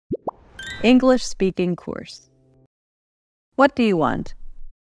English speaking course. What do you want?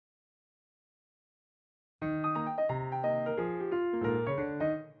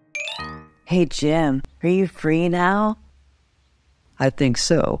 Hey, Jim, are you free now? I think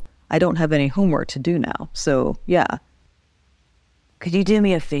so. I don't have any homework to do now, so yeah. Could you do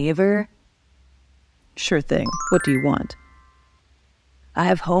me a favor? Sure thing. What do you want? I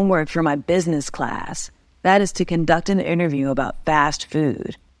have homework for my business class. That is to conduct an interview about fast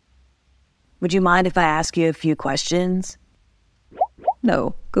food. Would you mind if I ask you a few questions?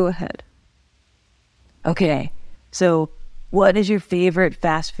 No, go ahead. Okay, so what is your favorite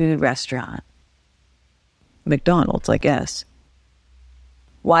fast food restaurant? McDonald's, I guess.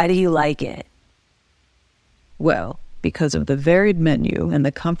 Why do you like it? Well, because of the varied menu and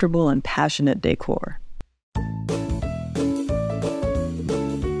the comfortable and passionate decor.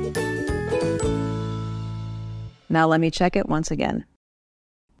 Now let me check it once again.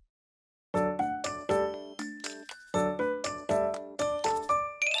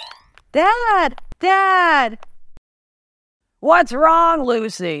 Dad! Dad! What's wrong,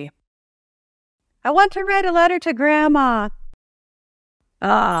 Lucy? I want to write a letter to Grandma.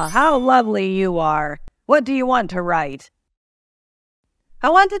 Ah, how lovely you are. What do you want to write? I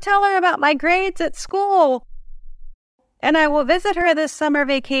want to tell her about my grades at school. And I will visit her this summer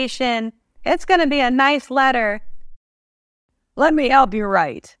vacation. It's going to be a nice letter. Let me help you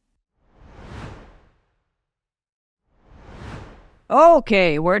write.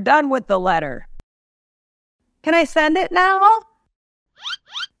 Okay, we're done with the letter. Can I send it now?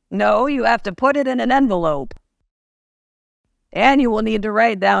 No, you have to put it in an envelope. And you will need to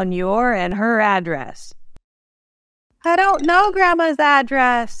write down your and her address. I don't know Grandma's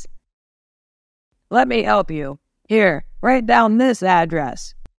address. Let me help you. Here, write down this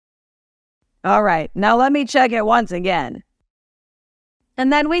address. All right, now let me check it once again.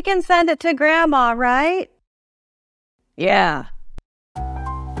 And then we can send it to Grandma, right? Yeah.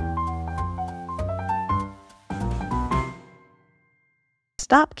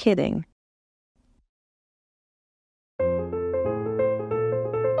 Stop kidding.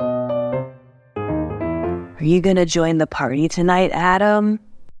 Are you gonna join the party tonight, Adam?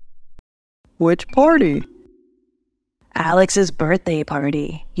 Which party? Alex's birthday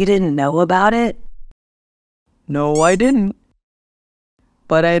party. You didn't know about it? No, I didn't.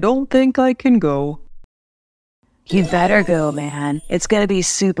 But I don't think I can go. You better go, man. It's gonna be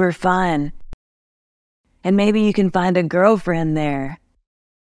super fun. And maybe you can find a girlfriend there.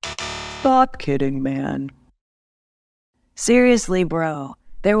 Stop kidding, man. Seriously, bro.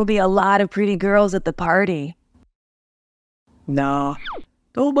 There will be a lot of pretty girls at the party. Nah,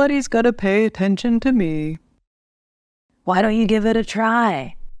 nobody's gonna pay attention to me. Why don't you give it a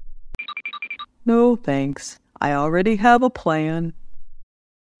try? No, thanks. I already have a plan.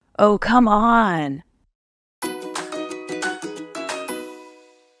 Oh, come on.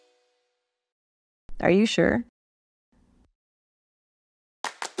 Are you sure?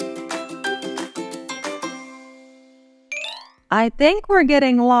 I think we're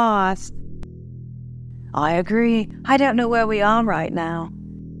getting lost. I agree. I don't know where we are right now.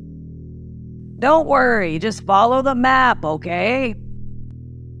 Don't worry, just follow the map, okay?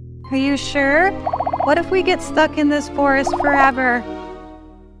 Are you sure? What if we get stuck in this forest forever?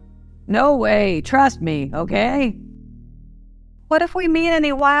 No way, trust me, okay? What if we meet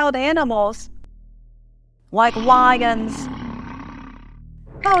any wild animals? Like lions.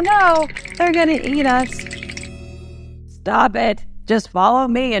 Oh no, they're gonna eat us. Stop it. Just follow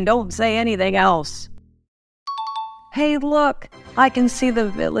me and don't say anything else. Hey, look. I can see the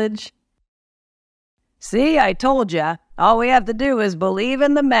village. See, I told ya. All we have to do is believe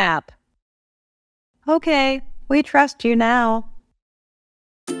in the map. Okay, we trust you now.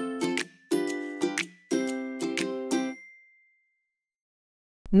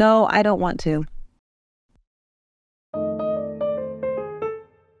 No, I don't want to.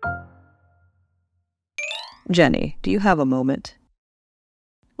 Jenny, do you have a moment?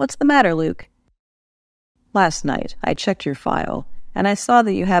 What's the matter, Luke? Last night, I checked your file, and I saw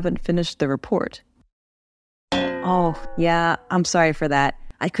that you haven't finished the report. Oh, yeah, I'm sorry for that.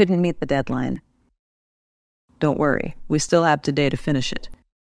 I couldn't meet the deadline. Don't worry, we still have today to finish it.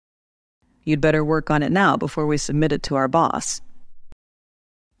 You'd better work on it now before we submit it to our boss.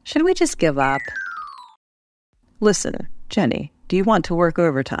 Should we just give up? Listen, Jenny, do you want to work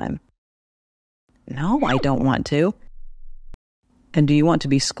overtime? No, I don't want to. And do you want to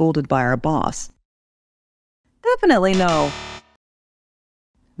be scolded by our boss? Definitely no.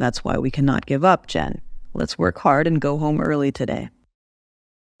 That's why we cannot give up, Jen. Let's work hard and go home early today.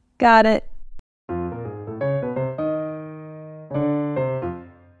 Got it.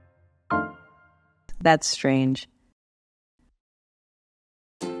 That's strange.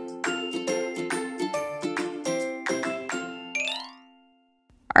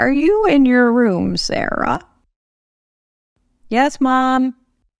 Are you in your room, Sarah? Yes, Mom.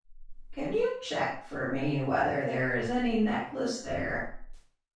 Can you check for me whether there is any necklace there?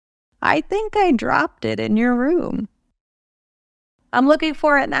 I think I dropped it in your room. I'm looking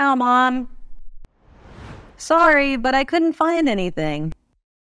for it now, Mom. Sorry, but I couldn't find anything.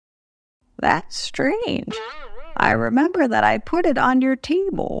 That's strange. I remember that I put it on your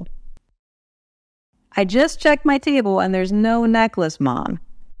table. I just checked my table and there's no necklace, Mom.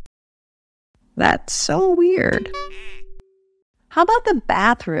 That's so weird. How about the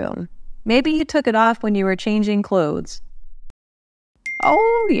bathroom? Maybe you took it off when you were changing clothes.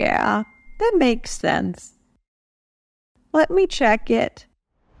 Oh, yeah, that makes sense. Let me check it.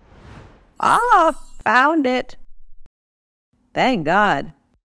 Ah, found it. Thank God.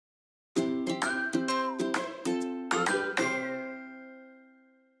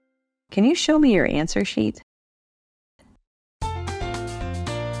 Can you show me your answer sheet?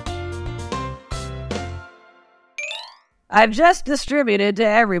 I've just distributed to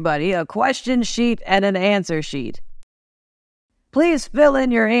everybody a question sheet and an answer sheet. Please fill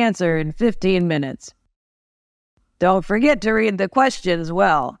in your answer in 15 minutes. Don't forget to read the questions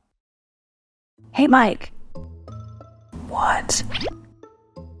well. Hey, Mike. What?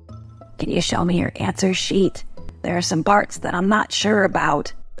 Can you show me your answer sheet? There are some parts that I'm not sure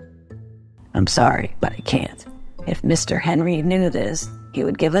about. I'm sorry, but I can't. If Mr. Henry knew this, he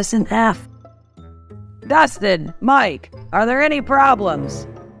would give us an F. Dustin, Mike, are there any problems?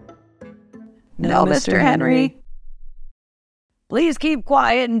 No, Mr. Henry. Please keep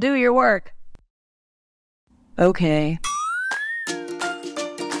quiet and do your work. Okay.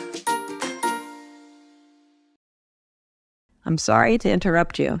 I'm sorry to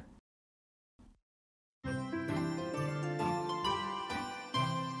interrupt you.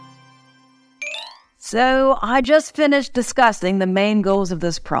 So, I just finished discussing the main goals of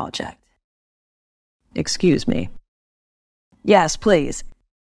this project. Excuse me. Yes, please.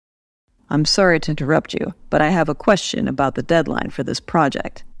 I'm sorry to interrupt you, but I have a question about the deadline for this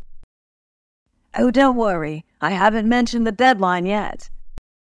project. Oh, don't worry. I haven't mentioned the deadline yet.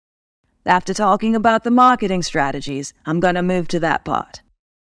 After talking about the marketing strategies, I'm going to move to that part.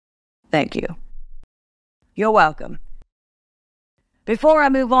 Thank you. You're welcome. Before I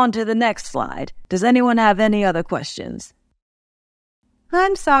move on to the next slide, does anyone have any other questions?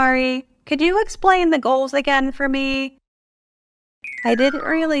 I'm sorry. Could you explain the goals again for me? I didn't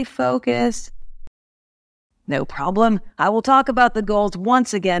really focus. No problem. I will talk about the goals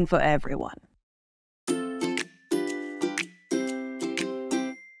once again for everyone.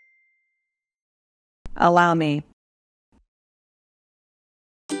 Allow me.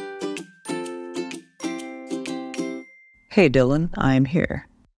 Hey, Dylan, I'm here.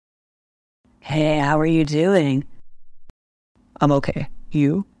 Hey, how are you doing? I'm okay.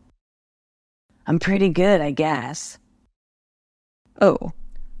 You? I'm pretty good, I guess. Oh,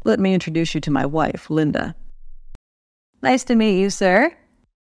 let me introduce you to my wife, Linda. Nice to meet you, sir.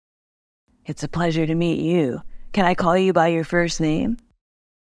 It's a pleasure to meet you. Can I call you by your first name?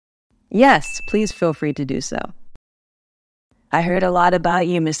 Yes, please feel free to do so. I heard a lot about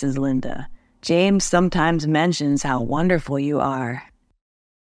you, Mrs. Linda. James sometimes mentions how wonderful you are.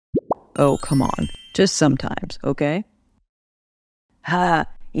 Oh, come on. Just sometimes, okay?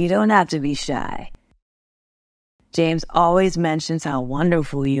 You don't have to be shy. James always mentions how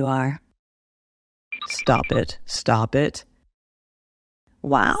wonderful you are. Stop it. Stop it.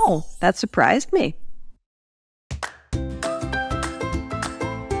 Wow, that surprised me.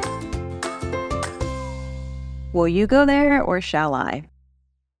 Will you go there or shall I?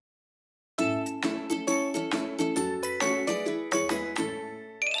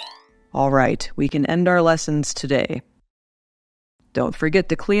 All right, we can end our lessons today. Don't forget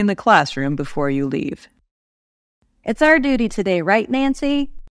to clean the classroom before you leave. It's our duty today, right,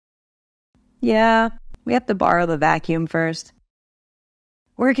 Nancy? Yeah, we have to borrow the vacuum first.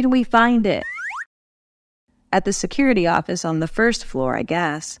 Where can we find it? At the security office on the first floor, I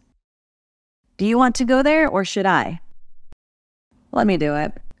guess. Do you want to go there or should I? Let me do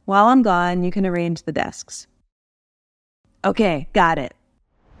it. While I'm gone, you can arrange the desks. Okay, got it.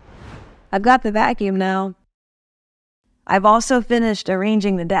 I've got the vacuum now. I've also finished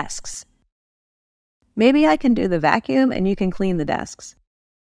arranging the desks. Maybe I can do the vacuum and you can clean the desks.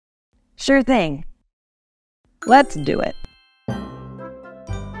 Sure thing. Let's do it.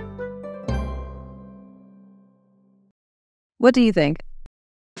 What do you think?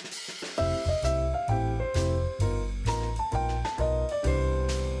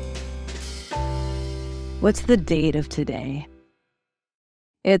 What's the date of today?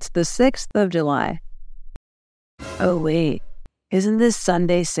 It's the 6th of July. Oh, wait. Isn't this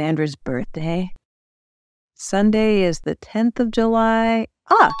Sunday Sandra's birthday? Sunday is the 10th of July.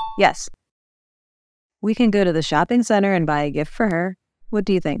 Ah, yes. We can go to the shopping center and buy a gift for her. What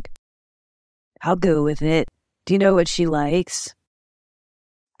do you think? I'll go with it. Do you know what she likes?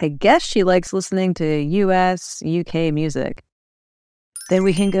 I guess she likes listening to US, UK music. Then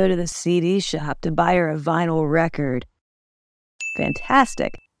we can go to the CD shop to buy her a vinyl record.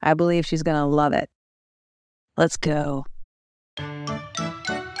 Fantastic. I believe she's going to love it. Let's go.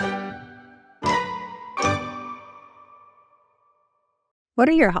 What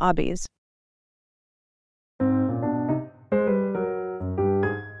are your hobbies?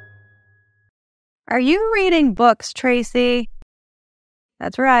 Are you reading books, Tracy?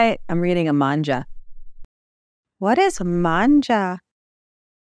 That's right. I'm reading a manga. What is manga?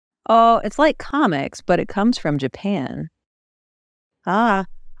 Oh, it's like comics, but it comes from Japan. Ah,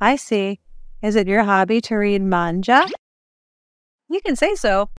 I see. Is it your hobby to read manga? You can say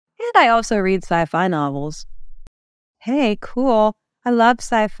so. And I also read sci-fi novels. Hey, cool. I love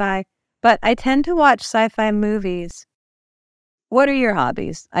sci-fi, but I tend to watch sci-fi movies. What are your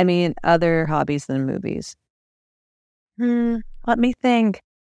hobbies? I mean, other hobbies than movies. Let me think.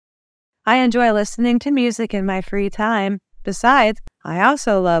 I enjoy listening to music in my free time. Besides, I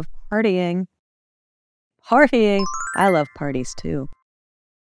also love partying. Partying? I love parties too.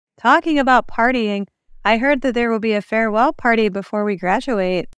 Talking about partying, I heard that there will be a farewell party before we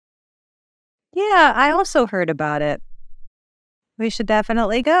graduate. Yeah, I also heard about it. We should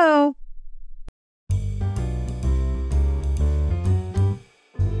definitely go.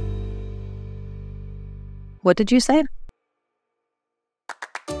 What did you say?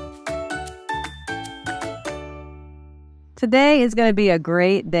 Today is going to be a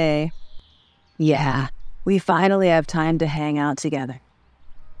great day. Yeah, we finally have time to hang out together.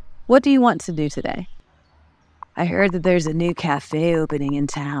 What do you want to do today? I heard that there's a new cafe opening in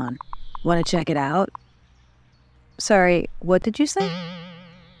town. Want to check it out? Sorry, what did you say?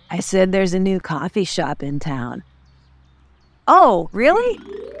 I said there's a new coffee shop in town. Oh, really?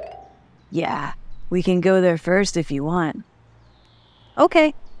 Yeah, we can go there first if you want.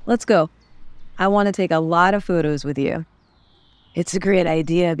 Okay, let's go. I want to take a lot of photos with you. It's a great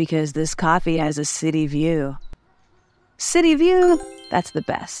idea because this coffee has a city view. City view? That's the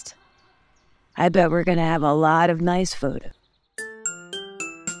best. I bet we're going to have a lot of nice photos.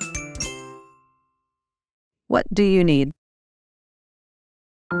 What do you need?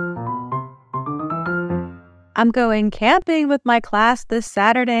 I'm going camping with my class this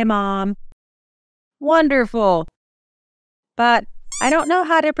Saturday, Mom. Wonderful. But I don't know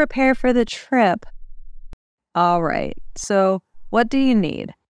how to prepare for the trip. All right, so what do you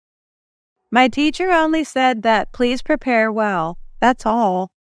need? My teacher only said that please prepare well. That's all.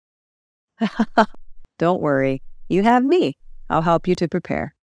 Don't worry. You have me. I'll help you to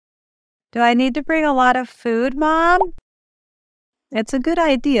prepare. Do I need to bring a lot of food, Mom? It's a good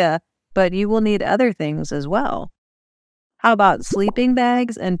idea, but you will need other things as well. How about sleeping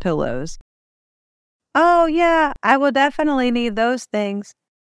bags and pillows? Oh, yeah, I will definitely need those things.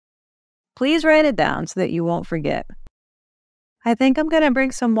 Please write it down so that you won't forget. I think I'm going to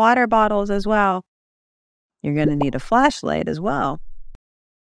bring some water bottles as well. You're going to need a flashlight as well.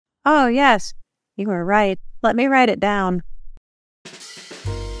 Oh, yes, you were right. Let me write it down.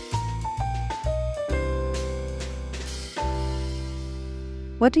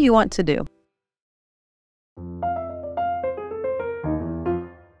 What do you want to do?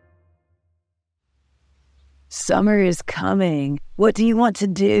 Summer is coming. What do you want to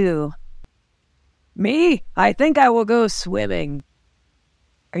do? Me? I think I will go swimming.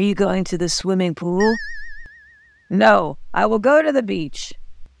 Are you going to the swimming pool? No, I will go to the beach.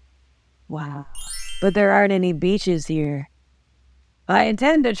 Wow, but there aren't any beaches here. I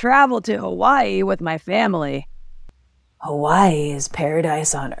intend to travel to Hawaii with my family. Hawaii is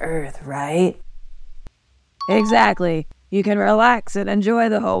paradise on earth, right? Exactly. You can relax and enjoy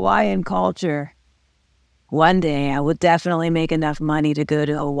the Hawaiian culture. One day I will definitely make enough money to go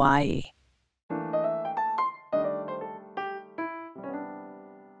to Hawaii.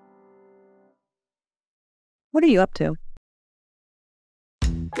 What are you up to?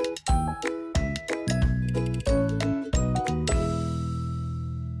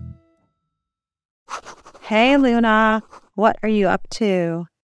 Hey, Luna. What are you up to?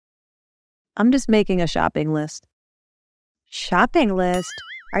 I'm just making a shopping list. Shopping list?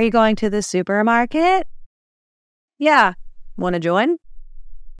 Are you going to the supermarket? Yeah. Want to join?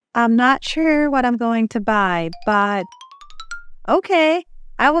 I'm not sure what I'm going to buy, but... Okay,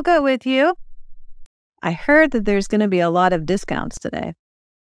 I will go with you. I heard that there's going to be a lot of discounts today.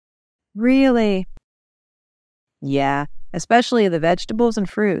 Really? Yeah, especially the vegetables and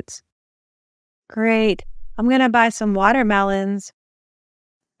fruits. Great. I'm going to buy some watermelons.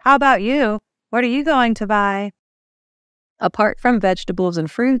 How about you? What are you going to buy? Apart from vegetables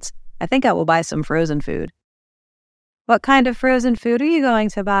and fruits, I think I will buy some frozen food. What kind of frozen food are you going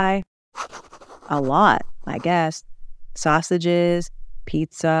to buy? A lot, I guess. Sausages,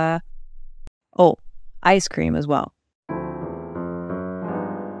 pizza. Oh, ice cream as well.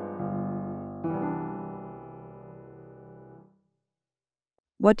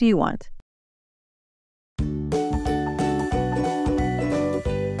 What do you want?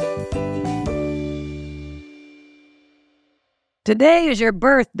 Today is your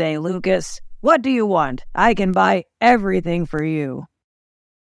birthday, Lucas. What do you want? I can buy everything for you.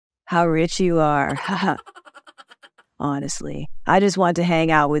 How rich you are. Honestly, I just want to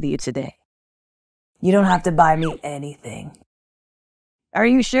hang out with you today. You don't have to buy me anything. Are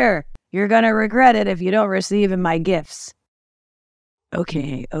you sure? You're gonna regret it if you don't receive my gifts.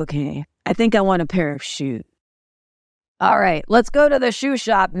 Okay. I think I want a pair of shoes. All right, let's go to the shoe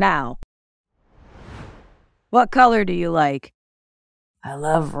shop now. What color do you like? I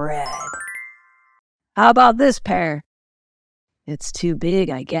love red. How about this pair? It's too big,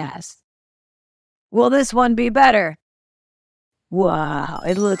 I guess. Will this one be better? Wow,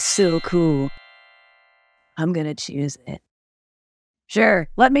 it looks so cool. I'm gonna choose it. Sure,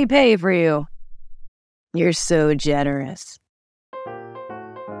 let me pay for you. You're so generous.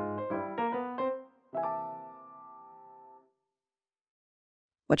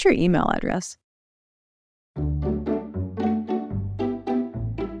 What's your email address?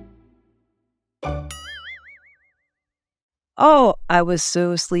 Oh, I was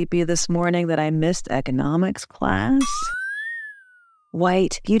so sleepy this morning that I missed economics class.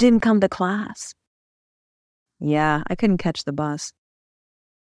 Wait, you didn't come to class? Yeah, I couldn't catch the bus.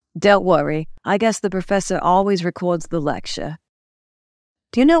 Don't worry, I guess the professor always records the lecture.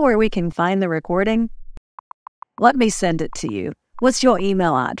 Do you know where we can find the recording? Let me send it to you. What's your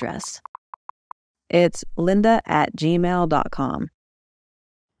email address? It's linda@gmail.com.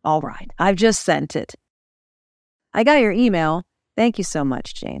 All right, I've just sent it. I got your email. Thank you so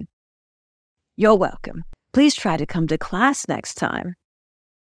much, Jane. You're welcome. Please try to come to class next time.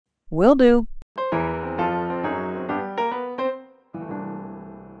 Will do.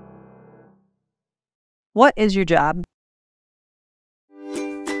 What is your job?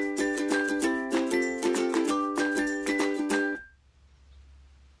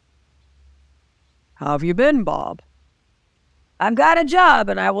 How have you been, Bob? I've got a job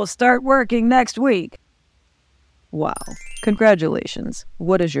and I will start working next week. Wow, congratulations.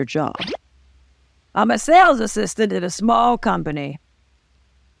 What is your job? I'm a sales assistant at a small company.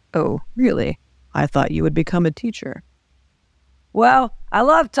 Oh, really? I thought you would become a teacher. Well, I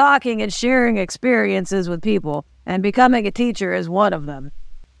love talking and sharing experiences with people, and becoming a teacher is one of them.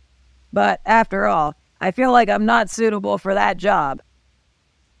 But after all, I feel like I'm not suitable for that job.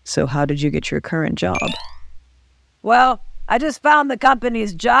 So how did you get your current job? Well, I just found the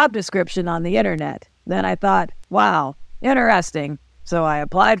company's job description on the internet. Then I thought, wow, interesting. So I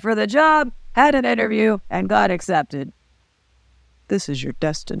applied for the job, had an interview, and got accepted. This is your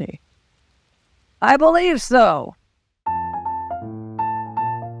destiny. I believe so.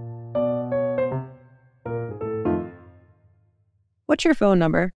 What's your phone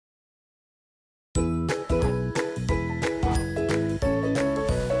number?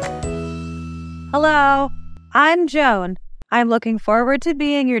 Hello, I'm Joan. I'm looking forward to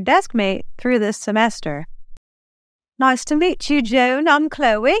being your desk mate through this semester. Nice to meet you, Joan. I'm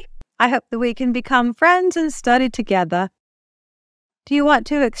Chloe. I hope that we can become friends and study together. Do you want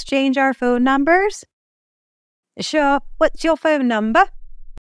to exchange our phone numbers? Sure. What's your phone number?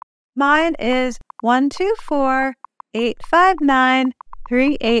 Mine is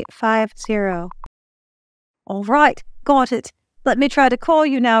 124-859-3850. All right, got it. Let me try to call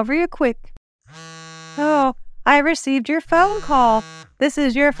you now real quick. Oh, I received your phone call. This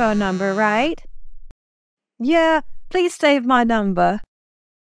is your phone number, right? Yeah, please save my number.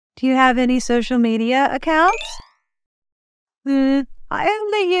 Do you have any social media accounts? I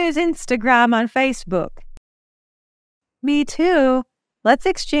only use Instagram on Facebook. Me too. Let's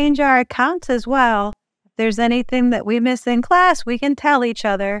exchange our accounts as well. If there's anything that we miss in class, we can tell each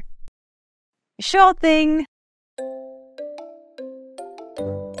other. Sure thing.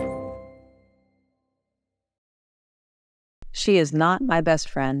 She is not my best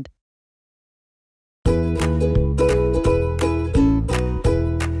friend.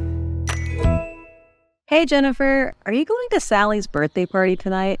 Hey, Jennifer, are you going to Sally's birthday party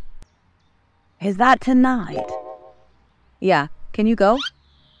tonight? Is that tonight? Yeah, can you go?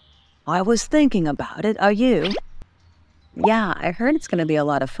 I was thinking about it. Are you? Yeah, I heard it's going to be a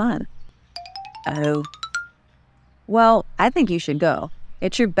lot of fun. Oh. Well, I think you should go.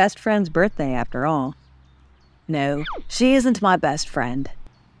 It's your best friend's birthday after all. No, she isn't my best friend.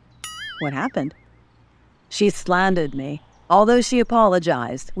 What happened? She slandered me. Although she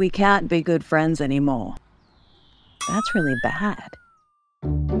apologized, we can't be good friends anymore. That's really bad.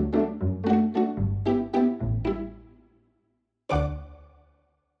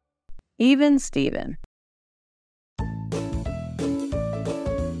 Even Steven.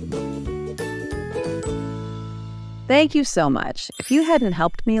 Thank you so much. If you hadn't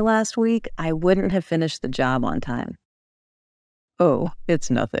helped me last week, I wouldn't have finished the job on time. Oh, it's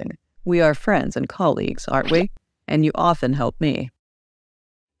nothing. We are friends and colleagues, aren't we? And you often help me.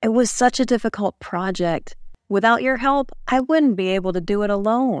 It was such a difficult project. Without your help, I wouldn't be able to do it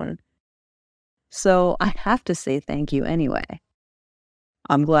alone. So I have to say thank you anyway.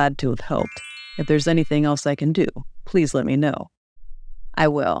 I'm glad to have helped. If there's anything else I can do, please let me know. I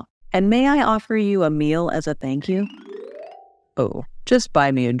will. And may I offer you a meal as a thank you? Oh, just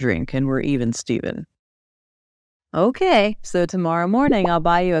buy me a drink and we're even, Steven. Okay, so tomorrow morning I'll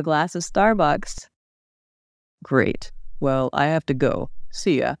buy you a glass of Starbucks. Great. Well, I have to go.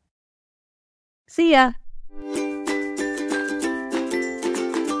 See ya. See ya.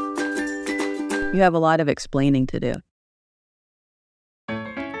 You have a lot of explaining to do.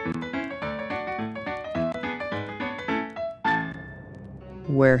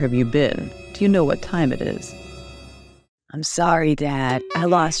 Where have you been? Do you know what time it is? I'm sorry, Dad. I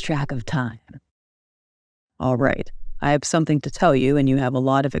lost track of time. All right. I have something to tell you, and you have a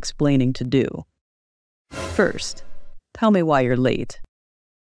lot of explaining to do. First, tell me why you're late.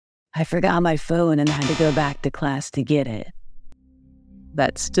 I forgot my phone and had to go back to class to get it.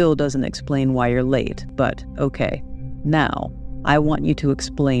 That still doesn't explain why you're late, but okay. Now, I want you to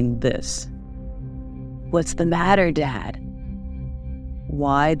explain this. What's the matter, Dad?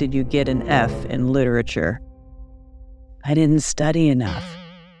 Why did you get an F in literature? I didn't study enough.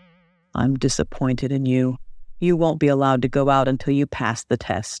 I'm disappointed in you. You won't be allowed to go out until you pass the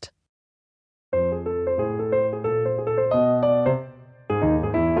test.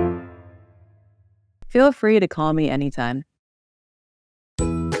 Feel free to call me anytime.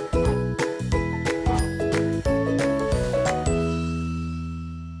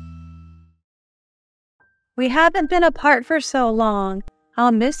 We haven't been apart for so long.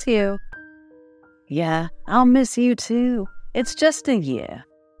 I'll miss you. Yeah, I'll miss you too. It's just a year.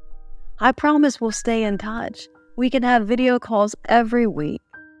 I promise we'll stay in touch. We can have video calls every week.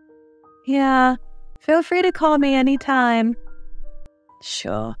 Yeah, feel free to call me anytime.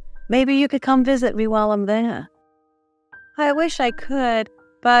 Sure. Maybe you could come visit me while I'm there. I wish I could,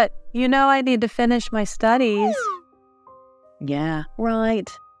 but you know I need to finish my studies. Yeah, right.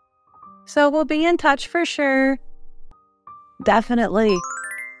 So we'll be in touch for sure. Definitely.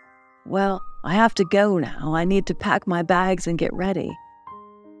 Well, I have to go now. I need to pack my bags and get ready.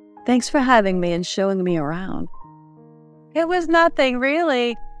 Thanks for having me and showing me around. It was nothing,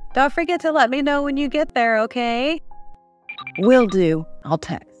 really. Don't forget to let me know when you get there, okay? Will do. I'll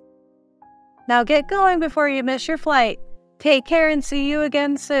text. Now get going before you miss your flight. Take care and see you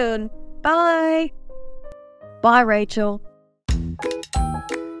again soon. Bye. Bye, Rachel.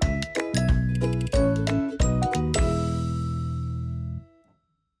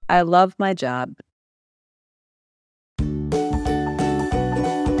 I love my job.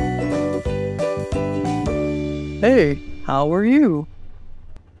 Hey, how are you?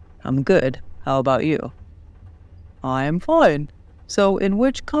 I'm good. How about you? I'm fine. So, in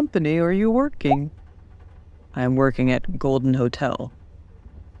which company are you working? I'm working at Golden Hotel.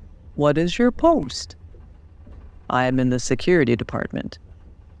 What is your post? I am in the security department.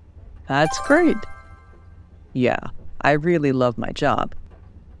 That's great. Yeah, I really love my job.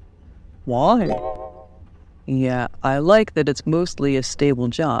 Why? Yeah, I like that it's mostly a stable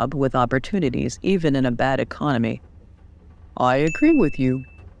job with opportunities even in a bad economy. I agree with you.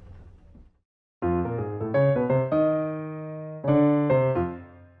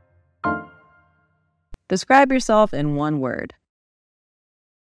 Describe yourself in one word.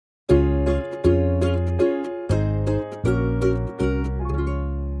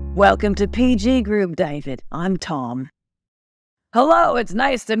 Welcome to PG Group, David. I'm Tom. Hello, it's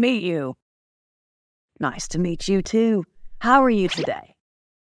nice to meet you. Nice to meet you too. How are you today?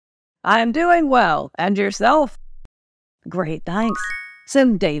 I'm doing well. And yourself? Great, thanks.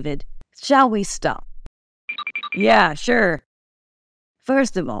 So, David, shall we start? Yeah, sure.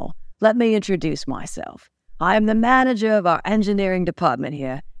 First of all, let me introduce myself. I'm the manager of our engineering department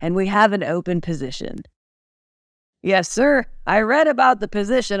here, and we have an open position. Yes, sir. I read about the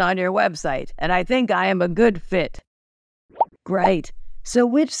position on your website, and I think I am a good fit. Great. So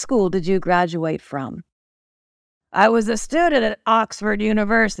which school did you graduate from? I was a student at Oxford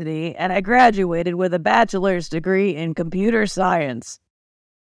University, and I graduated with a bachelor's degree in computer science.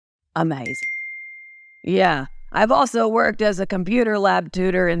 Amazing. Yeah, I've also worked as a computer lab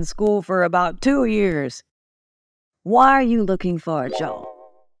tutor in school for about 2 years. Why are you looking for a job?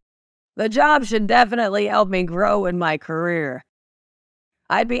 The job should definitely help me grow in my career.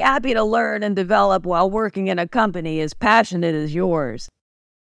 I'd be happy to learn and develop while working in a company as passionate as yours.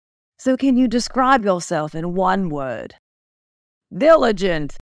 So can you describe yourself in one word?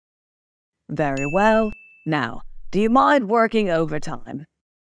 Diligent. Very well. Now, do you mind working overtime?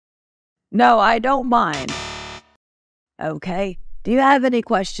 No, I don't mind. Okay. Do you have any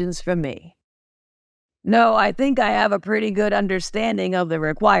questions for me? No, I think I have a pretty good understanding of the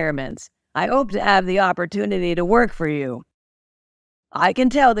requirements. I hope to have the opportunity to work for you. I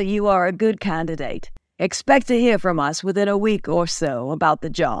can tell that you are a good candidate. Expect to hear from us within a week or so about the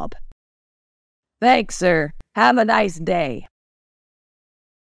job. Thanks, sir. Have a nice day.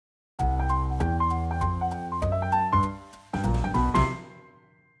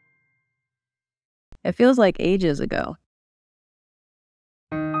 It feels like ages ago.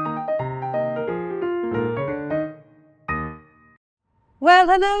 Well,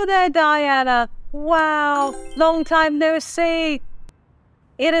 hello there, Diana. Wow, long time no see.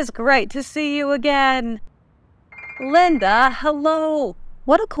 It is great to see you again. Linda, hello.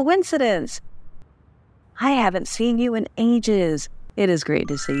 What a coincidence. I haven't seen you in ages. It is great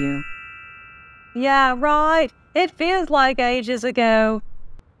to see you. Yeah, right. It feels like ages ago.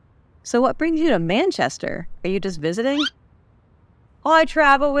 So what brings you to Manchester? Are you just visiting? I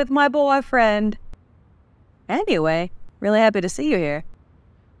travel with my boyfriend. Anyway, really happy to see you here.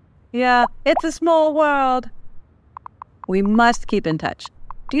 Yeah, it's a small world. We must keep in touch.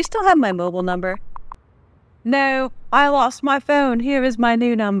 Do you still have my mobile number? No, I lost my phone. Here is my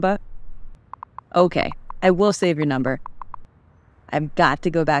new number. Okay, I will save your number. I've got to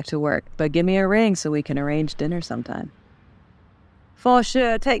go back to work, but give me a ring so we can arrange dinner sometime. For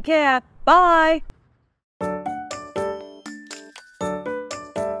sure. Take care. Bye.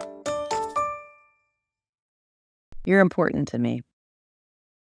 You're important to me.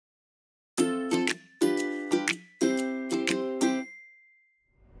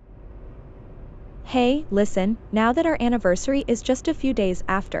 Hey, listen, now that our anniversary is just a few days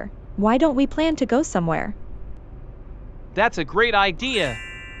after, why don't we plan to go somewhere? That's a great idea.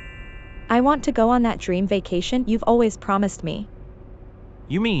 I want to go on that dream vacation you've always promised me.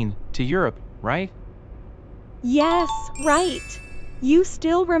 You mean to Europe, right? Yes, right. You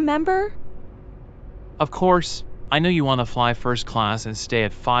still remember? Of course. I know you want to fly first class and stay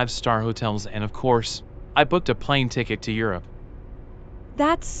at 5-star hotels, and of course, I booked a plane ticket to Europe.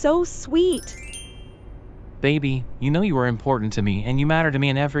 That's so sweet. Baby, you know you are important to me and you matter to me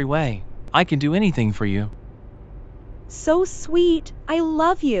in every way. I can do anything for you. So sweet. I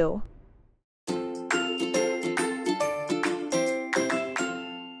love you.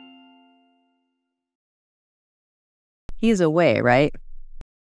 He's away, right?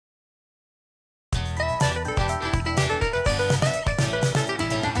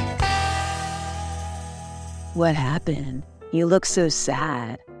 What happened? You look so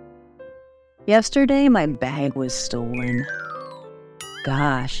sad. Yesterday, my bag was stolen.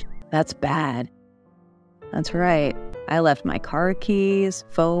 Gosh, that's bad. That's right. I left my car keys,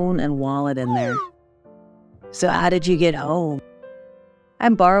 phone, and wallet in there. So how did you get home? I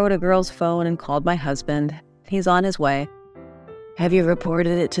borrowed a girl's phone and called my husband. He's on his way. Have you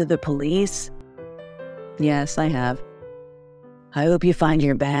reported it to the police? Yes, I have. I hope you find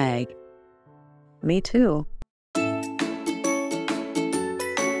your bag. Me too.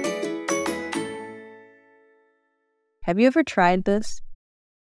 Have you ever tried this?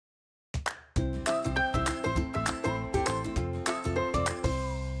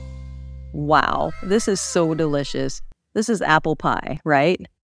 Wow, this is so delicious. This is apple pie, right?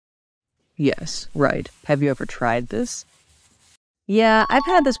 Yes, right. Have you ever tried this? Yeah, I've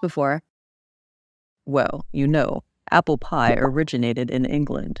had this before. Well, you know, apple pie originated in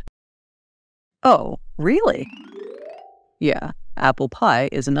England. Oh, really? Yeah, apple pie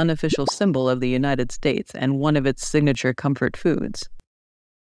is an unofficial symbol of the United States and one of its signature comfort foods.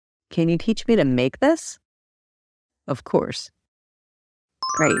 Can you teach me to make this? Of course.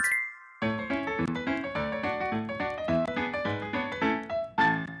 Great.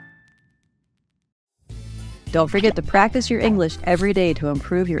 Don't forget to practice your English every day to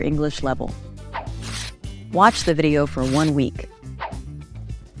improve your English level. Watch the video for 1 week.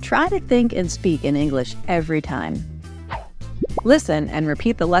 Try to think and speak in English every time. Listen and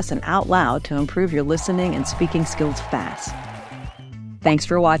repeat the lesson out loud to improve your listening and speaking skills fast. Thanks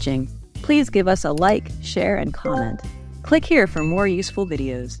for watching. Please give us a like, share, and comment. Click here for more useful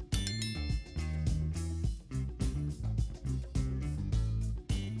videos.